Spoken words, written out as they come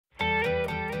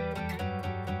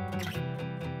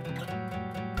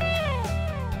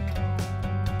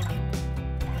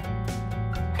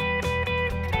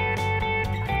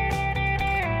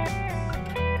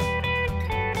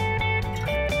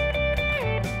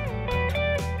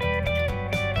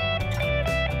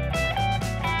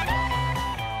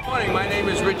morning. My name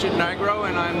is Richard Nigro,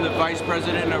 and I'm the Vice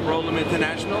President of Rollem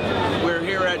International. We're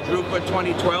here at drupa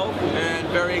 2012 and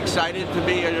very excited to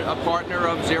be a partner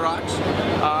of Xerox.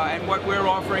 And what we're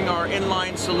offering are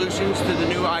inline solutions to the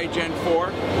new iGen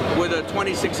 4 with a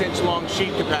 26-inch long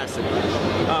sheet capacity.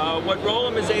 What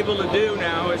Rollem is able to do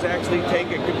now is actually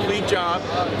take a complete job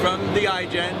from the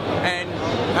iGen and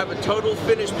have a total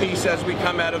finished piece as we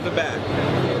come out of the bag.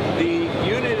 The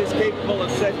unit is capable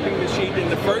of setting the sheet in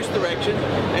the first direction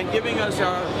and giving us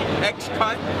our X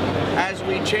cut as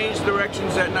we change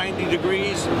directions at 90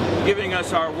 degrees, giving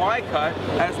us our Y cut,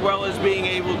 as well as being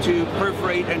able to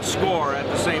perforate and score at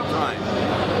the same time.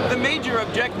 The major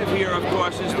objective here, of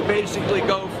course, is to basically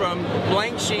go from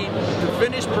blank sheet to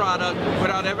finished product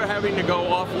without ever having to go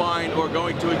offline or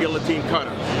going to a guillotine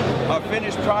cutter. Our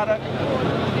finished product,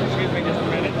 excuse me just a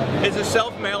minute, is a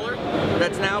self-mailer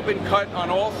that's now been cut on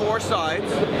all four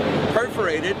sides,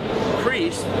 perforated,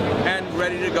 creased, and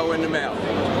ready to go in the mail.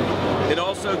 It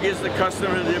also gives the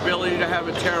customer the ability to have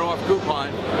a tear-off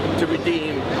coupon to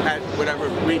redeem at whatever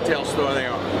retail store they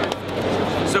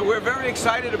are. So we're very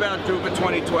excited about drupa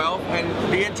 2012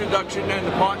 and the introduction and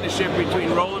the partnership between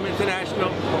Rollem International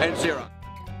and Xerox.